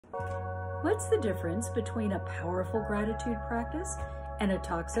What's the difference between a powerful gratitude practice and a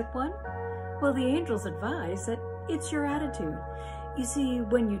toxic one? Well, the angels advise that it's your attitude. You see,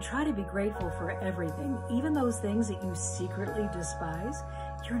 when you try to be grateful for everything, even those things that you secretly despise,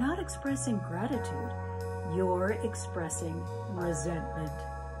 you're not expressing gratitude. You're expressing resentment.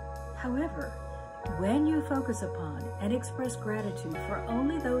 However, when you focus upon and express gratitude for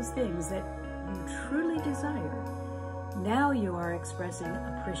only those things that you truly desire, now you are expressing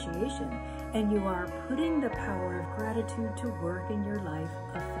appreciation and you are putting the power of gratitude to work in your life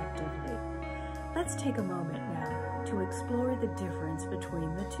effectively. Let's take a moment now to explore the difference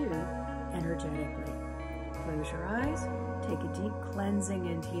between the two energetically. Close your eyes, take a deep cleansing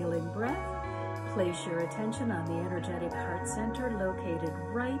and healing breath. Place your attention on the energetic heart center located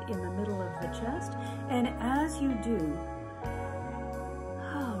right in the middle of the chest. And as you do,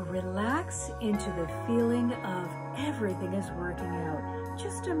 relax into the feeling of everything is working out.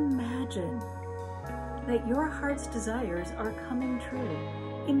 Just imagine that your heart's desires are coming true.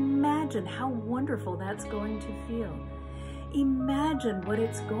 Imagine how wonderful that's going to feel. Imagine what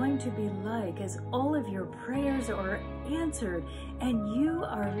it's going to be like as all of your prayers are answered and you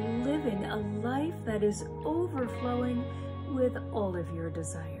are living a life that is overflowing with all of your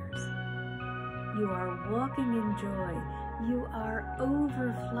desires. You are walking in joy. You are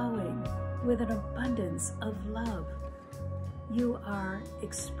overflowing with an abundance of love. You are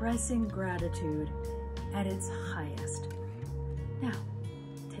expressing gratitude at its highest. Now,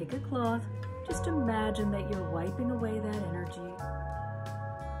 take a cloth. Just imagine that you're wiping away that energy.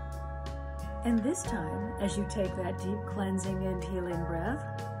 And this time, as you take that deep cleansing and healing breath,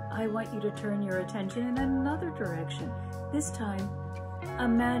 I want you to turn your attention in another direction. This time,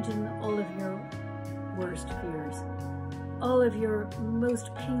 imagine all of your worst fears, all of your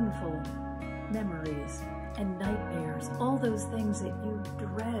most painful memories and nightmares, all those things that you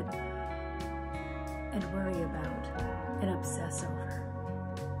dread and worry about and obsess over.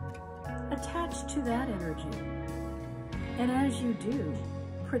 Attach to that energy. And as you do,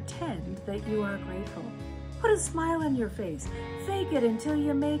 pretend that you are grateful. Put a smile on your face. Fake it until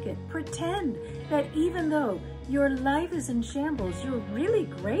you make it. Pretend that even though your life is in shambles, you're really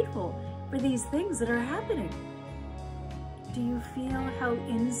grateful for these things that are happening. Do you feel how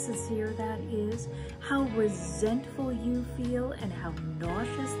insincere that is? How resentful you feel and how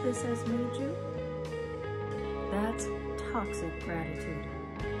nauseous this has made you? That's toxic gratitude.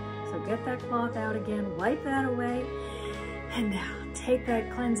 So get that cloth out again, wipe that away, and now take that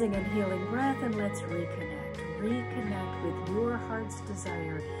cleansing and healing breath and let's reconnect. Reconnect with your heart's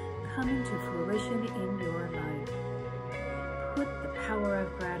desire coming to fruition in your life. Put the power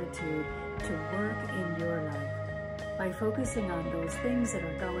of gratitude to work in your life by focusing on those things that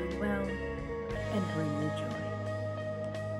are going well and bring you joy.